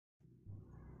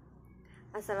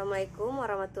Assalamualaikum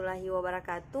warahmatullahi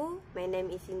wabarakatuh. My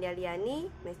name is Cindi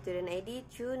Alyani. My student ID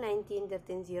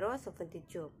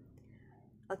 219130772.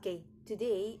 Okay,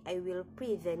 today I will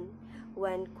present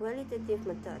one qualitative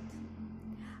method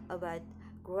about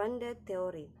grounded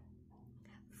theory.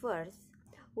 First,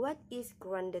 what is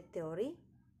grounded theory?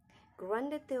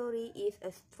 Grounded theory is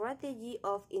a strategy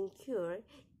of inquiry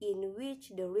in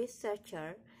which the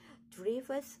researcher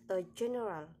drives a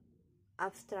general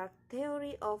abstract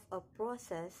theory of a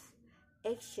process,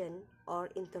 action, or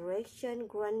interaction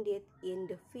grounded in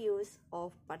the views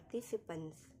of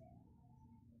participants.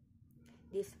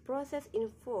 This process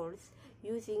involves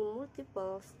using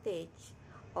multiple stages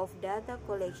of data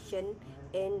collection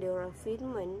and the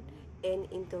refinement and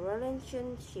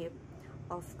interrelationship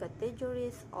of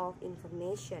categories of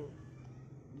information.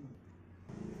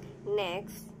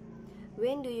 Next,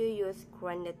 when do you use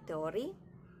grounded theory?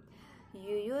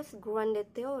 You use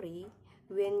grounded theory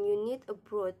when you need a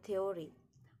broad theory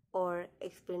or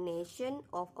explanation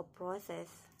of a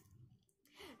process.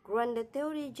 Grounded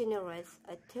theory generates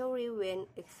a theory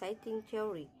when exciting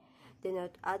theory does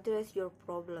not address your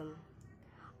problem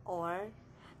or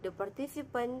the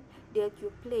participant that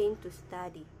you plan to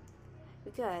study.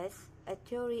 Because a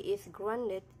theory is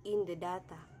grounded in the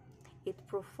data, it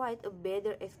provides a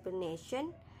better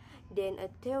explanation than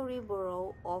a theory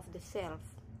borrowed of the self,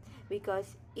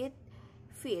 because it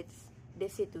fits the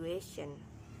situation.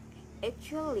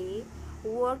 Actually,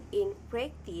 work in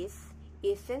practice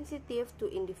is sensitive to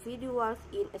individuals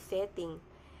in a setting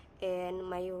and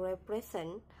may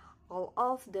represent all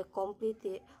of the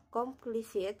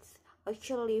complicits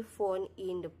actually found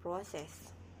in the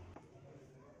process.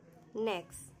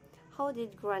 Next, how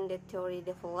did grounded theory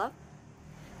develop?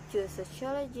 Two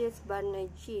sociologists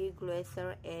Barnard G.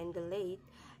 Glaser and the late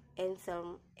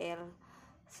Anselm R.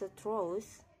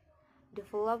 Strauss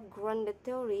developed grounded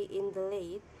theory in the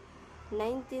late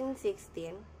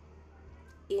 1916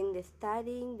 in the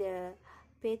studying the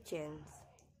patients.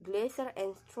 Glaser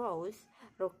and Strauss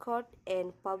record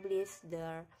and published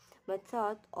their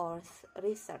method or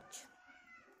research.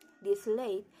 This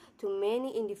led to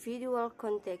many individuals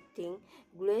contacting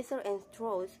Glaser and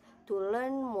Strauss to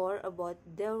learn more about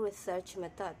their research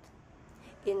method.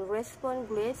 In response,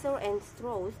 Glaser and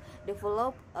Strauss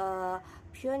developed a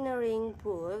pioneering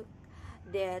book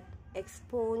that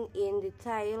expounded in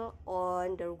detail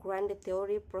on the grounded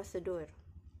theory procedure.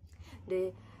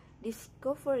 The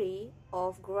discovery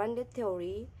of grounded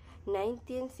theory,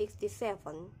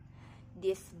 1967,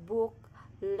 this book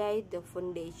laid the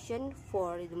foundation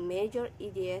for the major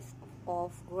ideas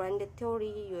of grounded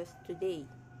theory used today,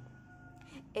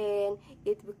 and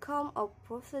it became a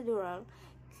procedural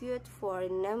guide for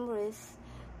numerous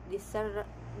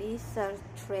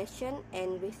dissertation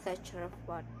and research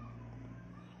report.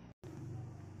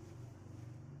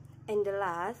 And the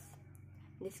last,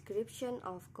 description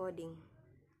of coding.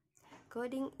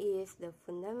 Coding is the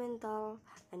fundamental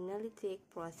analytic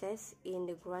process in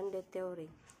the grounded theory.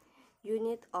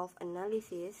 Unit of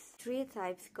analysis, 3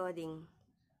 types coding.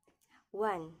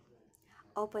 1.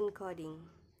 Open coding.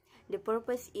 The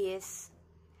purpose is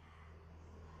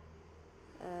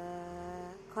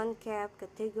concave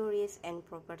categories and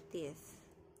properties.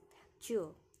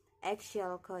 2.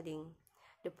 Axial coding.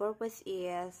 The purpose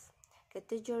is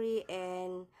category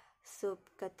and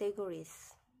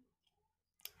subcategories.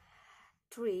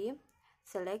 3.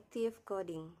 Selective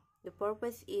coding. The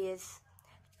purpose is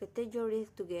categories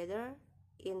together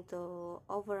into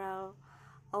overall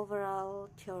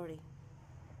theory.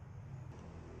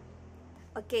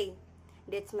 Okay,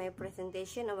 that's my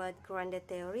presentation about grounded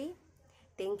theory.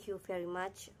 Thank you very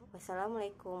much.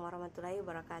 Wassalamualaikum warahmatullahi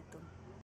wabarakatuh.